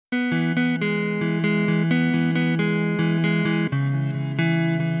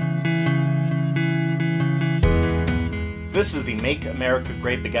This is the Make America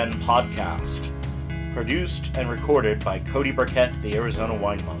Grape Again podcast, produced and recorded by Cody Burkett, the Arizona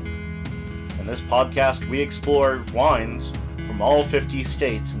Wine Monk. In this podcast, we explore wines from all 50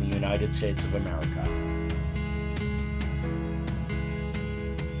 states in the United States of America.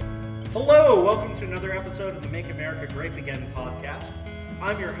 Hello, welcome to another episode of the Make America Grape Again podcast.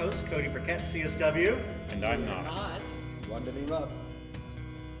 I'm your host, Cody Burkett, CSW. And I'm not. One to be loved.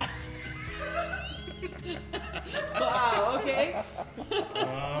 Wow, okay.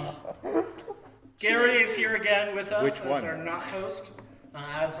 Gary is here again with us Which one? as our not host,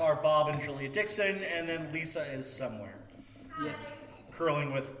 as are Bob and Julia Dixon, and then Lisa is somewhere. Yes.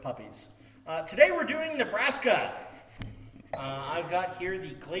 Curling with puppies. Today we're doing Nebraska. I've got here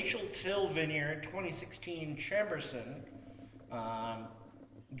the Glacial Till Vineyard 2016 Chamberson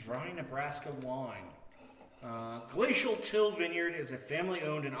Dry Nebraska Wine. Glacial Till Vineyard is a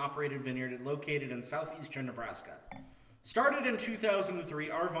family-owned and operated vineyard located in southeastern Nebraska. Started in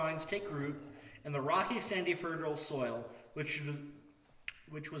 2003, our vines take root in the rocky, sandy, fertile soil, which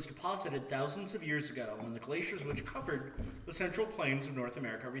was deposited thousands of years ago when the glaciers which covered the central plains of North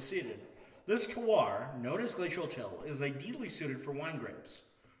America receded. This terroir, known as Glacial Till, is ideally suited for wine grapes.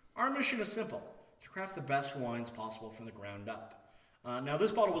 Our mission is simple: to craft the best wines possible from the ground up. Now,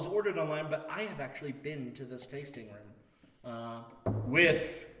 this bottle was ordered online, but I have actually been to this tasting room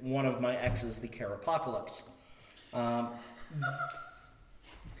with one of my exes, the Carapocalypse. Now,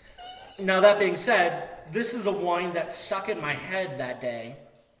 that being said, this is a wine that stuck in my head that day,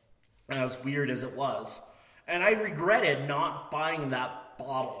 as weird as it was, and I regretted not buying that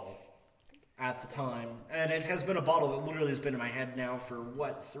bottle at the time. And it has been a bottle that literally has been in my head now for,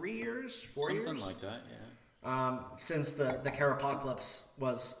 3 years? 4 years? Something like that, yeah. Since the Carapocalypse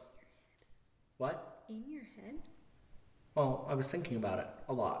was... What? In your head? Well, I was thinking about it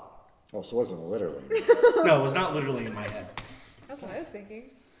a lot. Oh, so it wasn't literally. No, it was not literally in my head. That's what I was thinking.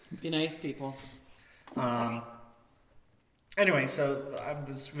 Be nice, people. Anyway, so I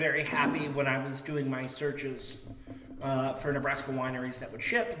was very happy when I was doing my searches for Nebraska wineries that would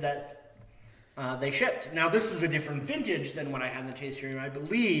ship that they shipped. Now, this is a different vintage than when I had the tasting room. I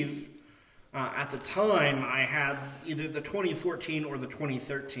believe at the time I had either the 2014 or the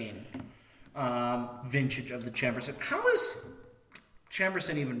 2013 vintage of the Chamberson. How is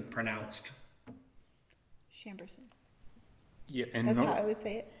Chamberson even pronounced? Chamberson. Yeah, and That's how I would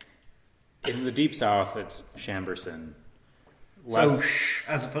say it. in the Deep South, it's Chamberson. So, shh,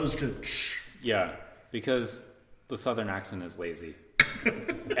 as opposed to shh. Yeah, because the Southern accent is lazy.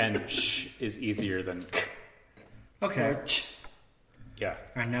 And sh is easier than k. Okay. Yeah.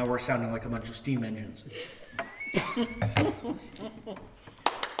 And now we're sounding like a bunch of steam engines.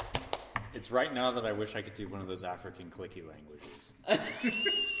 It's right now that I wish I could do one of those African clicky languages.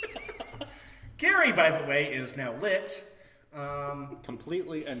 Gary, by the way, is now lit.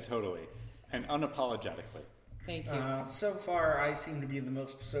 Completely and totally. And unapologetically. Thank you. So far, I seem to be the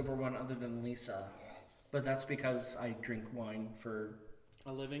most sober one other than Lisa. But that's because I drink wine for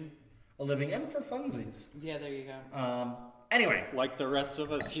A living? a living and for funsies. Yeah, there you go. Anyway. Like the rest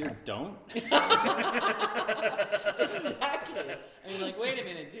of us here don't. Exactly. I mean, like, wait a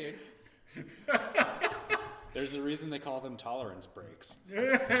minute, dude. There's a reason they call them tolerance breaks.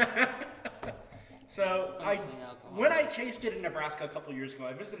 So, Functioning alcohol. when I tasted in Nebraska a couple years ago,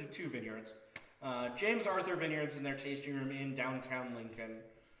 I visited two vineyards. James Arthur Vineyards in their tasting room in downtown Lincoln,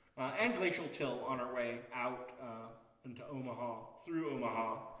 and Glacial Till on our way out into Omaha, through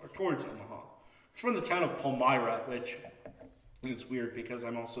Omaha, or towards Omaha. It's from the town of Palmyra, which is weird because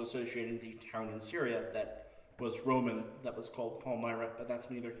I'm also associating the town in Syria that was Roman, that was called Palmyra, but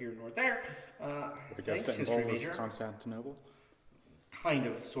that's neither here nor there. I Thanks, guess history was major. Constantinople. Kind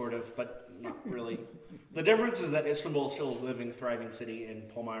of, sort of, but not really. The difference is that Istanbul is still a living, thriving city, and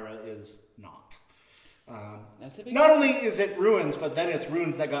Palmyra is not. That's a big Not only is it ruins, but then it's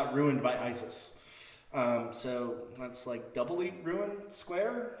ruins that got ruined by ISIS. So that's like doubly ruined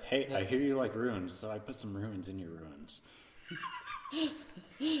square. Hey, I hear you like ruins, so I put some ruins in your ruins.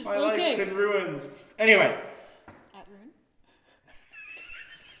 My life's in ruins. Anyway, At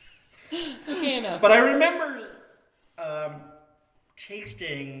Rune? Okay, enough. but I remember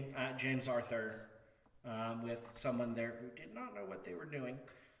tasting James Arthur with someone there who did not know what they were doing.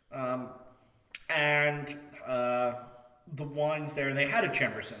 And the wines there, they had a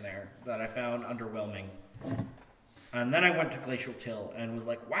Chamberson there that I found underwhelming. And then I went to Glacial Till and was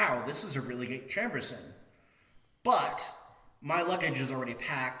like, wow, this is a really good Chamberson. But my luggage is already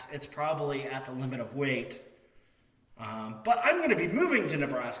packed. It's probably at the limit of weight. But I'm going to be moving to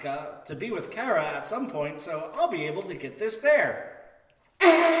Nebraska to be with Kara at some point, so I'll be able to get this there.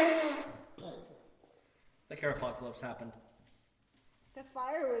 The Carapocalypse happened. The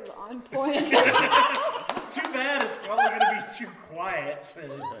fire was on point. Too bad it's probably going to be too quiet to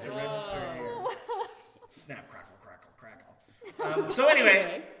register here. Snap, crackle, crackle, crackle. So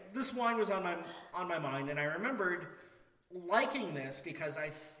anyway, this wine was on my mind, and I remembered liking this because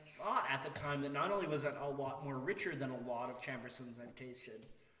I thought at the time that not only was it a lot more richer than a lot of Chambersons I've tasted,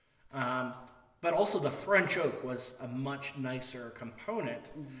 but also the French oak was a much nicer component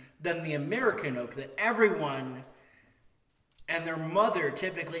than the American oak that everyone and their mother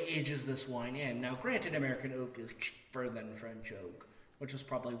typically ages this wine in. Now, granted, American oak is cheaper than French oak, which is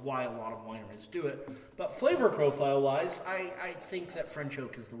probably why a lot of wineries do it. But flavor profile-wise, I think that French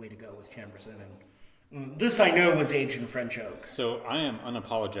oak is the way to go with Chamberson. And this, I know, was aged in French oak. So I am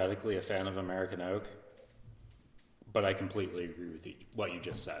unapologetically a fan of American oak, but I completely agree with what you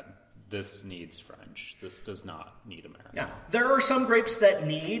just said. This needs French. This does not need American. Yeah, there are some grapes that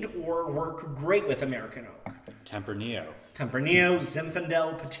need or work great with American oak. Tempranillo. Tempranillo,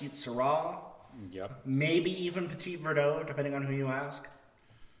 Zinfandel, Petit Syrah, Yep. maybe even Petit Verdot, depending on who you ask.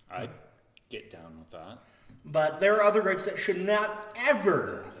 I'd get down with that. But there are other grapes that should not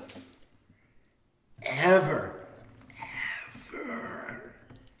ever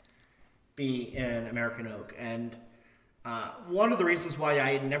be in American oak. And one of the reasons why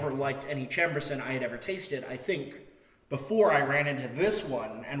I had never liked any Chamberson I had ever tasted, I think, before I ran into this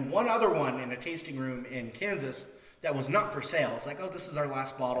one, and one other one in a tasting room in Kansas that was not for sale. It's like, oh, this is our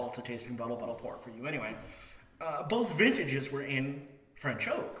last bottle. It's a tasting bottle, but I'll pour it for you anyway. Both vintages were in French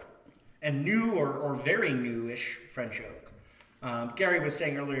oak, and new or very newish French oak. Gary was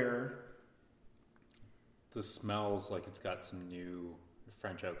saying earlier, This smells like it's got some new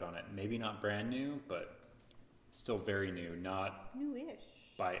French oak on it. Maybe not brand new, but still very new. Not Newish.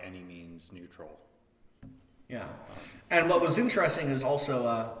 by any means neutral. yeah. And what was interesting is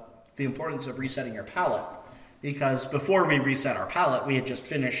also the importance of resetting your palate, because before we reset our palate, we had just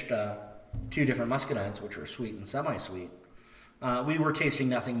finished 2 different muscadines, which were sweet and semi-sweet. We were tasting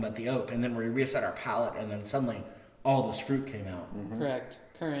nothing but the oak, and then we reset our palate, and then suddenly all this fruit came out. Mm-hmm. Correct.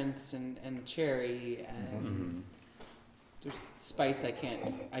 Currants and cherry and there's spice I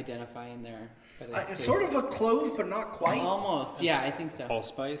can't identify in there. But It's sort of a clove, but not quite. almost. Yeah, I think so.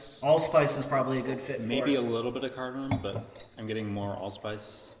 Allspice. Allspice is probably a good fit for Maybe it. a little bit of cardamom, but I'm getting more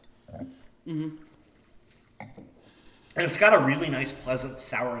allspice. And it's got a really nice, pleasant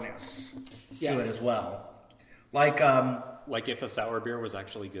sourness to it as well. Like, Like if a sour beer was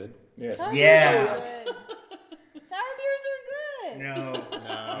actually good. Yes. yeah. Sour beers are good. No. You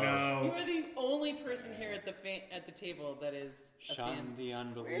No. are the only person here at the table that is a Shun fan. the Where's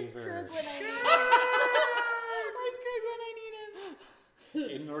unbelievers. Krug when I need him? Where's Krug when I need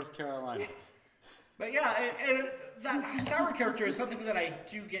him? In North Carolina. But yeah, and that sour character is something that I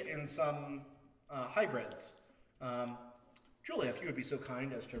do get in some hybrids. Julia, if you would be so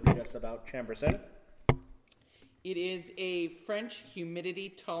kind as to read us about Chamberson. It is a French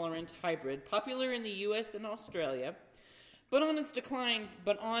humidity-tolerant hybrid, popular in the U.S. and Australia, but on the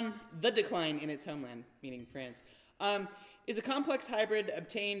decline in its homeland, meaning France. Is a complex hybrid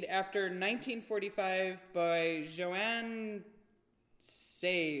obtained after 1945 by Joanne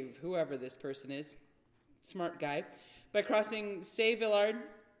Save, whoever this person is, smart guy, by crossing Say-Villard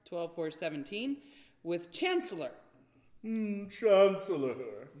 12417 with Chancellor. Chancellor.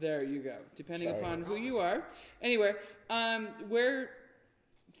 There you go. Depending upon who you are. Anyway, where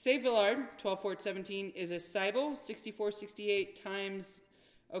Say-Villard 12417 is a Cybele 6468 times.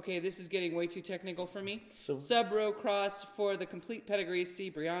 Okay, this is getting way too technical for me. Sub-row cross for the complete pedigree. See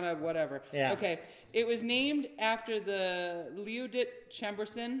Brianna, whatever. Yeah. Okay, it was named after the Liudit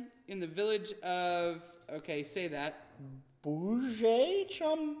Chamberson in the village of. Okay, say that. Bouget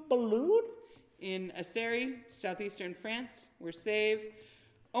Chambaloud? In Assery, southeastern France, where Save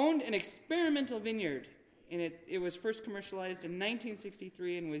owned an experimental vineyard. And it was first commercialized in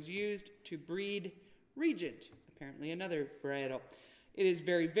 1963 and was used to breed Regent, apparently another varietal. It is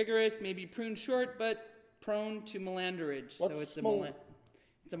very vigorous, maybe prune short, but prone to melanderage. So it's a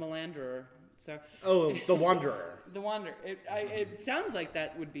melanderer. So Oh, the Wanderer. the wander. It sounds like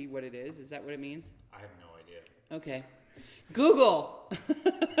that would be what it is. Is that what it means? I have no idea. Okay. Google.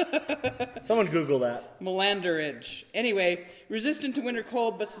 Someone Google that. Melanderage. Anyway, resistant to winter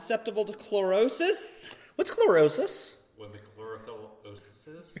cold but susceptible to chlorosis. What's chlorosis? What the chlorophyll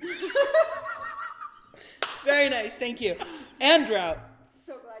is? Very nice, thank you. And drought.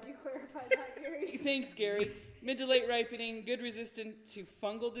 So glad you clarified that, Gary. Thanks, Gary. Mid to late ripening, good resistant to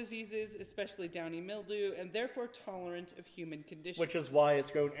fungal diseases, especially downy mildew, and therefore tolerant of humid conditions. Which is why it's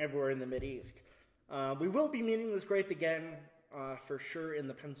grown everywhere in the Mideast. We will be meeting this grape again for sure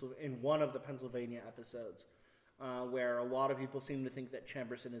in one of the Pennsylvania episodes. where a lot of people seem to think that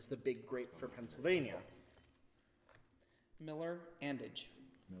Chamberson is the big grape for Pennsylvania. Miller Andage.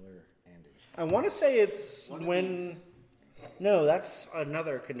 Miller Andage. I want to say it's when... No, that's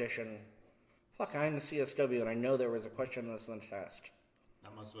another condition. Fuck, I'm the CSW, and I know there was a question on this in the test.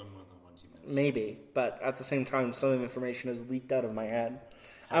 That must have been one of the ones you missed. Maybe, but at the same time, some of the information is leaked out of my head.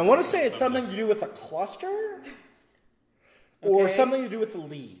 I want to say it's something to do with a cluster, or something to do with the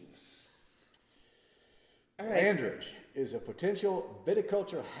leaves. All right. Andridge is a potential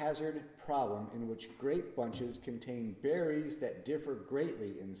viticultural hazard problem in which grape bunches contain berries that differ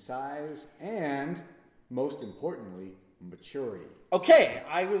greatly in size and, most importantly, maturity. Okay,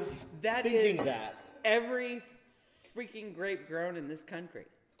 I was That thinking is that. every freaking grape grown in this country.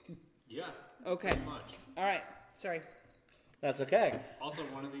 Yeah. Okay. Pretty much. All right. Sorry. That's okay. Also,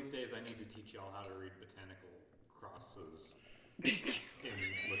 one of these days, I need to teach y'all how to read botanical crosses in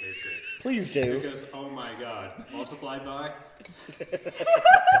literature. Please do. Because, oh my god, multiplied by?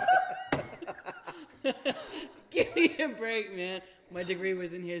 Give me a break, man. My degree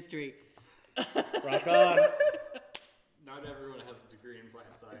was in history. Rock on. Not everyone has a degree in plant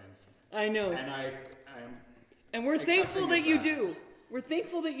science. I know. And I'm And we're accepting thankful of that you that. do. We're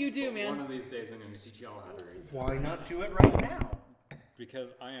thankful that you do, one man. of these days, I'm going to teach y'all how to read. Why not do it right now?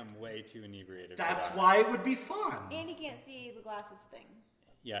 Because I am way too inebriated That's for that. why it would be fun. Andy can't see the glasses thing.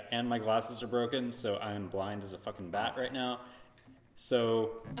 Yeah, and my glasses are broken, so I'm blind as a fucking bat right now.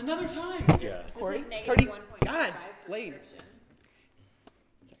 So, Another time. yeah. Corey? This is negative Corey? 1.5 God, for Lane. prescription.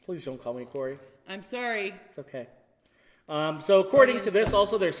 Please don't call me Corey. I'm sorry. It's okay. So according to this,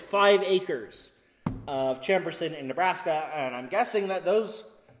 also there's 5 acres of Chamberson in Nebraska, and I'm guessing that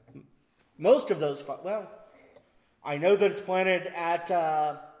most of those, well, I know that it's planted at,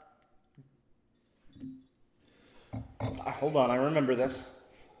 hold on, I remember this.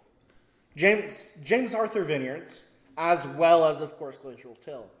 James Arthur Vineyards, as well as, of course, Glacial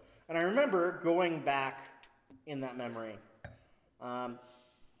Till. And I remember going back in that memory.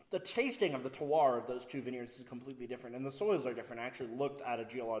 The tasting of the terroir of those two vineyards is completely different, and the soils are different. I actually looked at a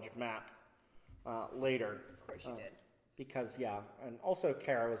geologic map later. Of course you did. Because, yeah, and also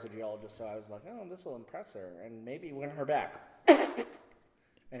Kara was a geologist, so I was like, oh, this will impress her, and maybe win her back.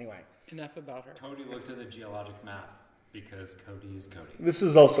 Anyway. Enough about her. Cody looked at the geologic map because Cody is Cody. This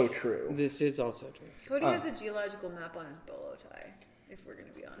is also true. This is also true. Cody has a geological map on his bolo tie, if we're going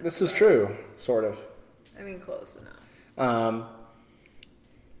to be honest. This is true, sort of. I mean, close enough.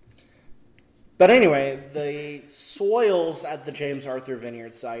 But anyway, the soils at the James Arthur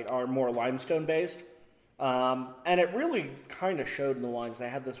Vineyard site are more limestone based. And it really kind of showed in the wines. They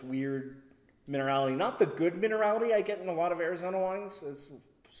had this weird minerality. Not the good minerality I get in a lot of Arizona wines, as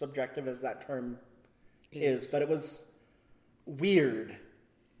subjective as that term is, but it was weird.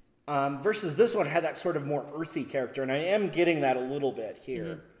 Versus this one had that sort of more earthy character, and I am getting that a little bit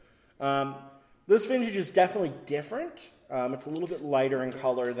here. This vintage is definitely different. It's a little bit lighter in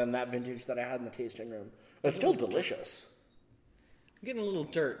color than that vintage that I had in the tasting room. But it's still delicious. I'm getting a little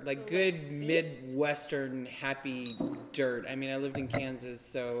dirt, like good Midwestern happy dirt. I mean, I lived in Kansas,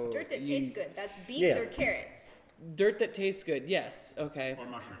 so... Dirt that tastes good. That's beets Yeah. or carrots. Dirt that tastes good, yes. Okay. Or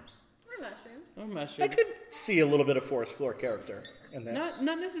mushrooms. Or mushrooms. Or I mushrooms. could see a little bit of forest floor character in this.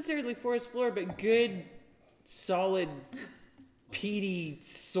 Not necessarily forest floor, but good, solid, peaty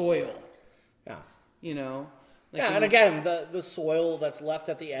soil, Yeah. you know? Like Yeah, in and the- again, the soil that's left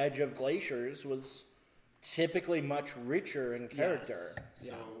at the edge of glaciers was typically much richer in character.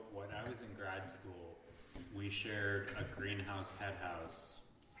 So when I was in grad school, we shared a greenhouse head house.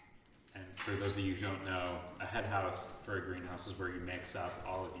 And for those of you who don't know, a head house for a greenhouse is where you mix up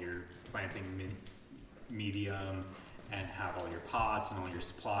all of your planting medium and have all your pots and all your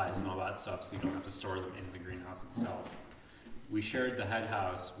supplies and all that stuff so you don't have to store them in the greenhouse itself. We shared the head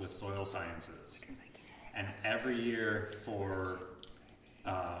house with soil sciences. And every year for,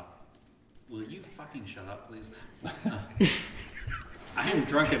 will you fucking shut up, please? I am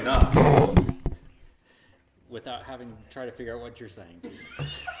drunk enough without having to try to figure out what you're saying.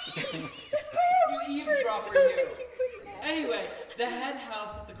 You eavesdropper, you. Anyway, the head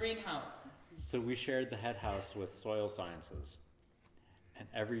house at the greenhouse. So we shared the head house with soil sciences. And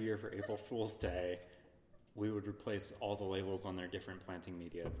every year for April Fool's Day, we would replace all the labels on their different planting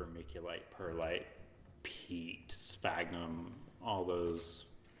media for vermiculite, perlite, peat, sphagnum, all those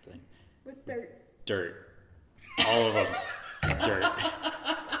things. With dirt. Dirt. All of them. Dirt.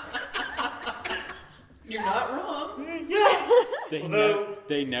 You're not wrong.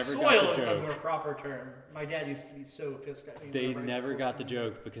 They never Soil got is the the more joke. proper term. My dad used to be so pissed at me. They whenever I never told got the him.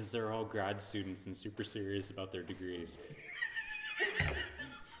 joke because they're all grad students and super serious about their degrees.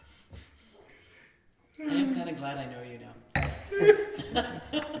 I am kind of glad I know you now.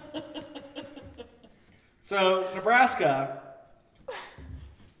 So, Nebraska,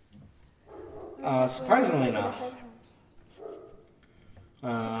 surprisingly enough,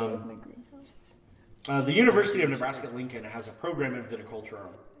 the University of Nebraska-Lincoln has a program in viticulture.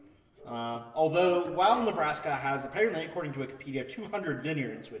 Although, while Nebraska has apparently, according to Wikipedia, 200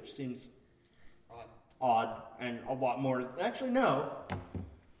 vineyards, which seems odd and a lot more. Actually, no.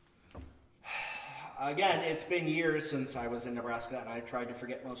 Again, it's been years since I was in Nebraska, and I tried to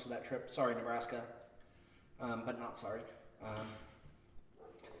forget most of that trip. Sorry, Nebraska. But not sorry.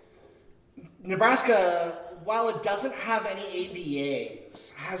 Nebraska, while it doesn't have any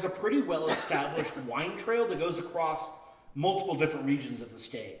AVAs, has a pretty well-established wine trail that goes across multiple different regions of the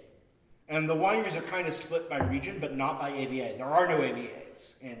state. And the wineries are kind of split by region, but not by AVA. There are no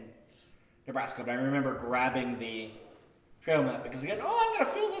AVAs in Nebraska, but I remember grabbing the trail map because again, I'm going to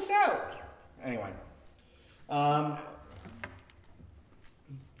fill this out. Anyway.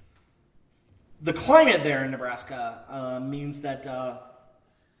 The climate there in Nebraska means that,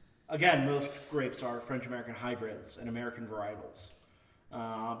 again, most grapes are French-American hybrids and American varietals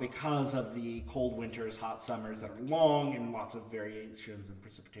because of the cold winters, hot summers that are long, and lots of variations in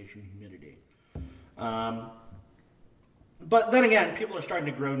precipitation and humidity. But then again, people are starting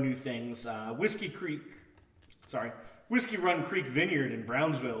to grow new things. Whiskey Run Creek Vineyard in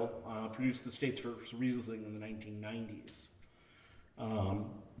Brownsville produced the state's first Riesling in the 1990s.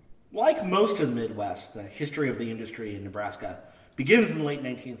 Like most of the Midwest, the history of the industry in Nebraska begins in the late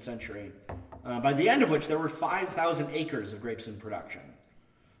 19th century, by the end of which there were 5,000 acres of grapes in production.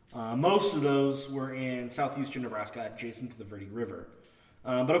 Most of those were in southeastern Nebraska, adjacent to the Verde River.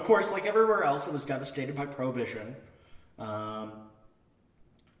 But of course, like everywhere else, it was devastated by Prohibition.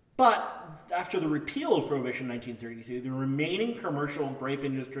 But after the repeal of Prohibition in 1933, the remaining commercial grape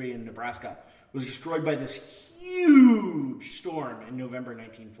industry in Nebraska was destroyed by this huge storm in November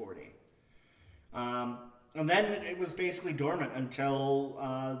 1940. And then it was basically dormant until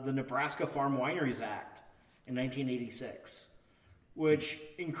the Nebraska Farm Wineries Act in 1986, which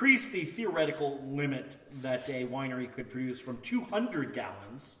increased the theoretical limit that a winery could produce from 200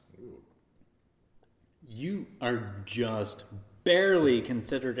 gallons. You are just barely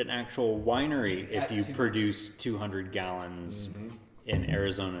considered an actual winery if you produce 200 gallons in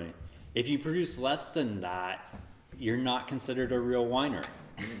Arizona. If you produce less than that, you're not considered a real winery.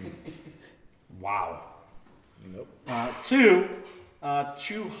 Wow. Nope.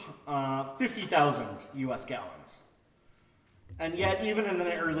 50,000 U.S. gallons. And yet, even in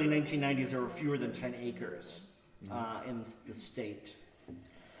the early 1990s, there were fewer than 10 acres in the state.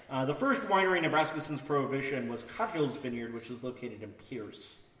 The first winery in Nebraska since Prohibition was Cut Hills Vineyard, which is located in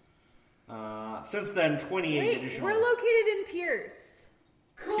Pierce. Since then, 28 additional... We're located in Pierce.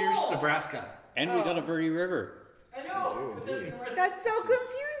 Cool. Pierce, Nebraska. And we got a Verde River. I know. That's so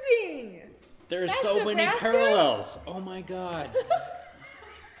confusing. There's That's so many Nebraska? parallels. Oh my god.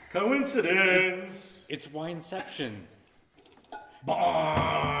 Coincidence. It's wineception.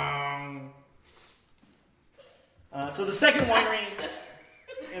 Bong. So the second winery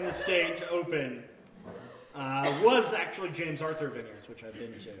in the state to open was actually James Arthur Vineyards, which I've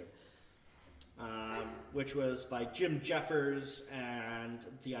been to, which was by Jim Jeffers, and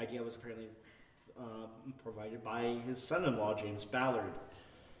the idea was apparently provided by his son-in-law, James Ballard.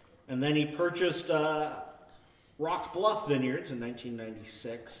 And then he purchased Rock Bluff Vineyards in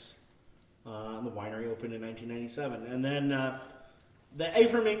 1996. And the winery opened in 1997. And then the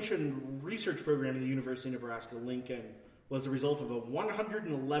aforementioned research program at the University of Nebraska-Lincoln was the result of a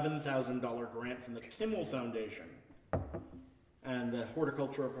 $111,000 grant from the Kimmel Foundation. And the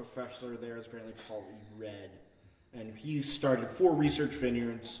horticultural professor there is apparently Paul E. Red. And he started 4 research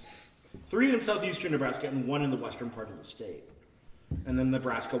vineyards, 3 in southeastern Nebraska and 1 in the western part of the state. And then the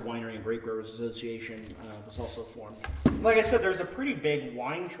Nebraska Winery and Grape Growers Association was also formed. Like I said, there's a pretty big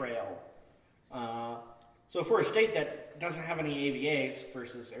wine trail. So for a state that doesn't have any AVAs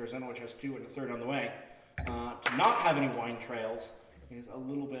versus Arizona, which has 2 and a third on the way, to not have any wine trails is a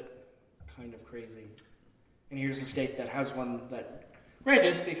little bit kind of crazy. And here's a state that has one that,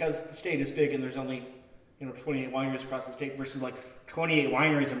 granted, because the state is big and there's only 28 wineries across the state versus like 28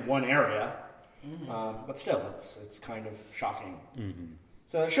 wineries in one area. But still, it's kind of shocking.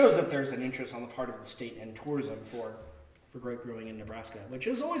 So it shows that there's an interest on the part of the state and tourism for grape growing in Nebraska, which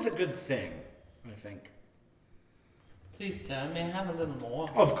is always a good thing, I think. Please, sir, may I have a little more?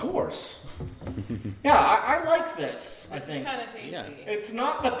 Of course. Yeah, I like this. I This think is kind of tasty. Yeah. it's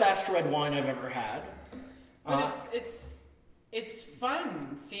not the best red wine I've ever had. But it's It's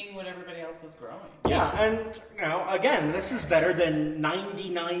fun seeing what everybody else is growing. Yeah, and, again, this is better than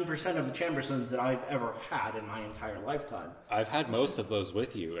 99% of the Chambersons that I've ever had in my entire lifetime. I've had most of those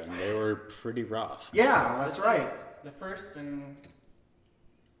with you, and they were pretty rough. Yeah, that's This right. is the first, and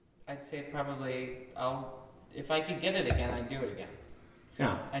I'd say probably if I could get it again, I'd do it again.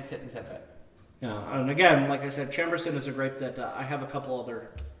 Yeah. I'd sit and sip it. Yeah, and again, like I said, Chamberson is a grape that I have a couple other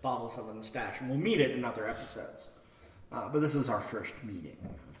bottles of in the stash, and we'll meet it in other episodes. But this is our first meeting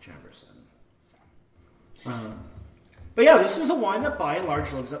of Chamberson. But yeah, this is a wine that by and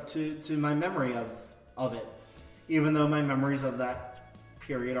large lives up to my memory of it, even though my memories of that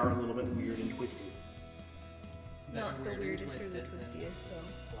period are a little bit weird and twisty. Not the weirdest or the twistiest, though.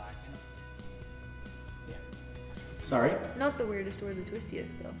 Sorry? Not the weirdest or the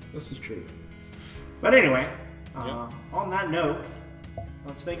twistiest, though. This is true. But anyway, on that note,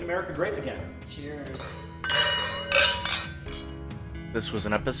 let's make America great again. Cheers. This was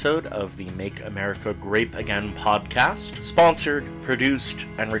an episode of the Make America Grape Again podcast, sponsored, produced,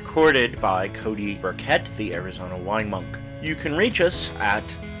 and recorded by Cody Burkett, the Arizona Wine Monk. You can reach us at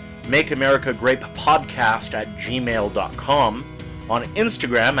makeamericagratepodcast@gmail.com, on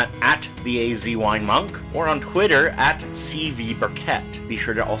Instagram at the AZ Wine Monk, or on Twitter at CV Burkett. Be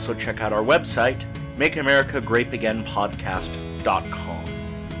sure to also check out our website, makeamericagratebagainpodcast.com.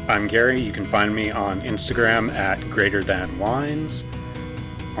 I'm Gary. You can find me on Instagram at Greater Than Wines,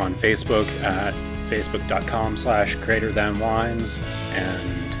 on Facebook at facebook.com/Greater Than Wines,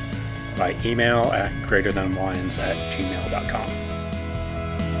 and by email at greaterthanwines@gmail.com.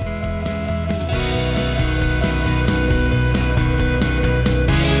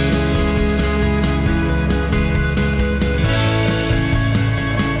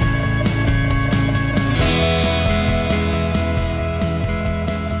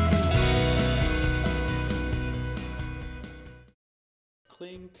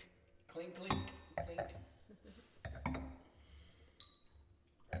 Clink. Clink, clink, clink.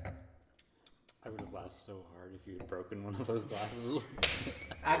 I would have laughed so hard if you had broken one of those glasses.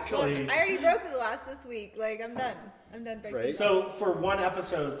 Actually, Look, I already broke the glass this week. Like, I'm done. I'm done breaking. Right? so for one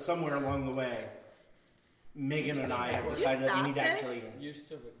episode, somewhere along the way, Megan and I have Did you decided that we stop need to this? actually... You're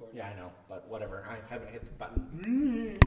still recording. Yeah, I know, but whatever. I haven't hit the button.